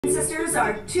Sisters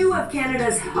are two of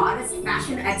Canada's hottest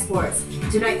fashion exports.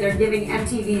 Tonight they're giving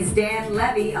MTV's Dan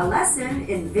Levy a lesson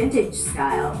in vintage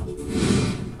style.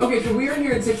 Okay, so we are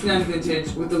here at 69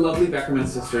 Vintage with the lovely Beckerman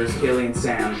sisters, Kaylee and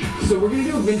Sam. So we're gonna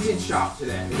do a vintage shop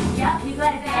today. Yep, you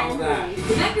got it, Dan.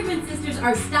 The Beckerman sisters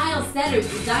are style setters,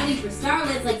 designing for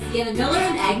starlets like Sienna Miller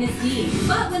and Agnes Dean.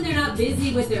 But when they're not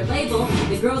busy with their label,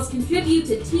 the girls contribute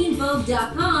to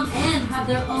TeenVogue.com and have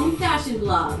their own fashion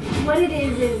blog. What it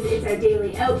is it's our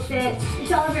daily outfit.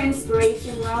 It's all of our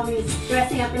inspiration. We're always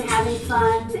dressing up and having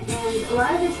fun, and a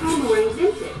lot of the time we're wearing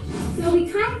vintage. So we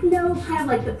kind of know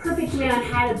like the perfect way on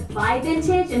how to buy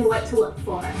vintage and what to look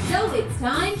for. So it's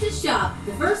time to shop.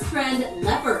 The first trend,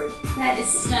 leopard. That is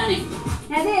stunning.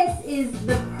 Now this is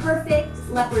the perfect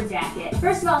leopard jacket.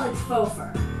 First of all, it's faux fur,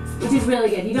 which is really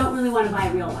good. You don't really want to buy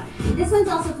a real one. This one's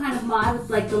also kind of mod with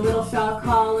like the little shawl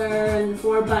collar and the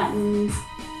 4 buttons.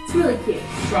 It's really cute.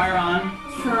 Try her on.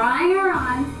 Trying her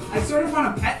on. I sort of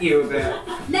want to pet you a bit.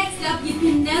 Next up, you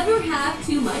can never have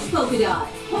too much polka dot.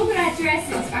 Polka dot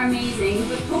dresses are amazing,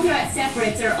 but polka dot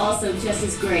separates are also just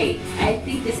as great. I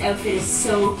think this outfit is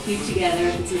so cute together.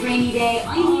 If it's a rainy day,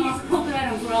 all you need is a polka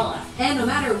dot umbrella. And no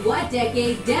matter what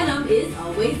decade, denim is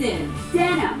always in.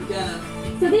 Denim. Denim.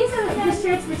 So these are the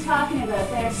shirts we're talking about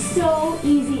that are so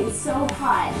easy and so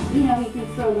hot. You know, you can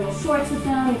throw little shorts with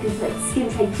them, you can put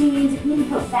skin-tight jeans, you can even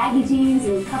put baggy jeans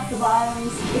and cuff the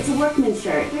bottoms. It's a workman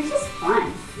shirt. They're just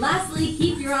fun. Lastly,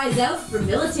 keep your eyes out for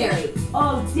military.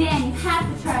 Oh, Dan, you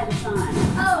have to try this on.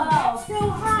 Oh, so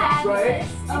hot. Right?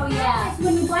 Oh, yeah. So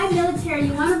when you buy military,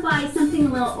 you want to buy something a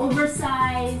little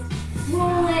oversized,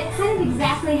 roll it, kind of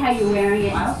exactly how you're wearing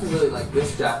it. I also really like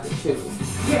this jacket too.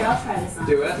 Here, I'll try this on.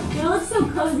 Do it. It looks so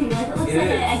cozy, like it looks It like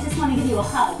is. I just want to give you a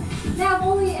hug. Now,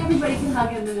 only everybody can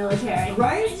hug in the military.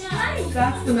 Right?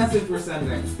 That's the message we're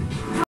sending.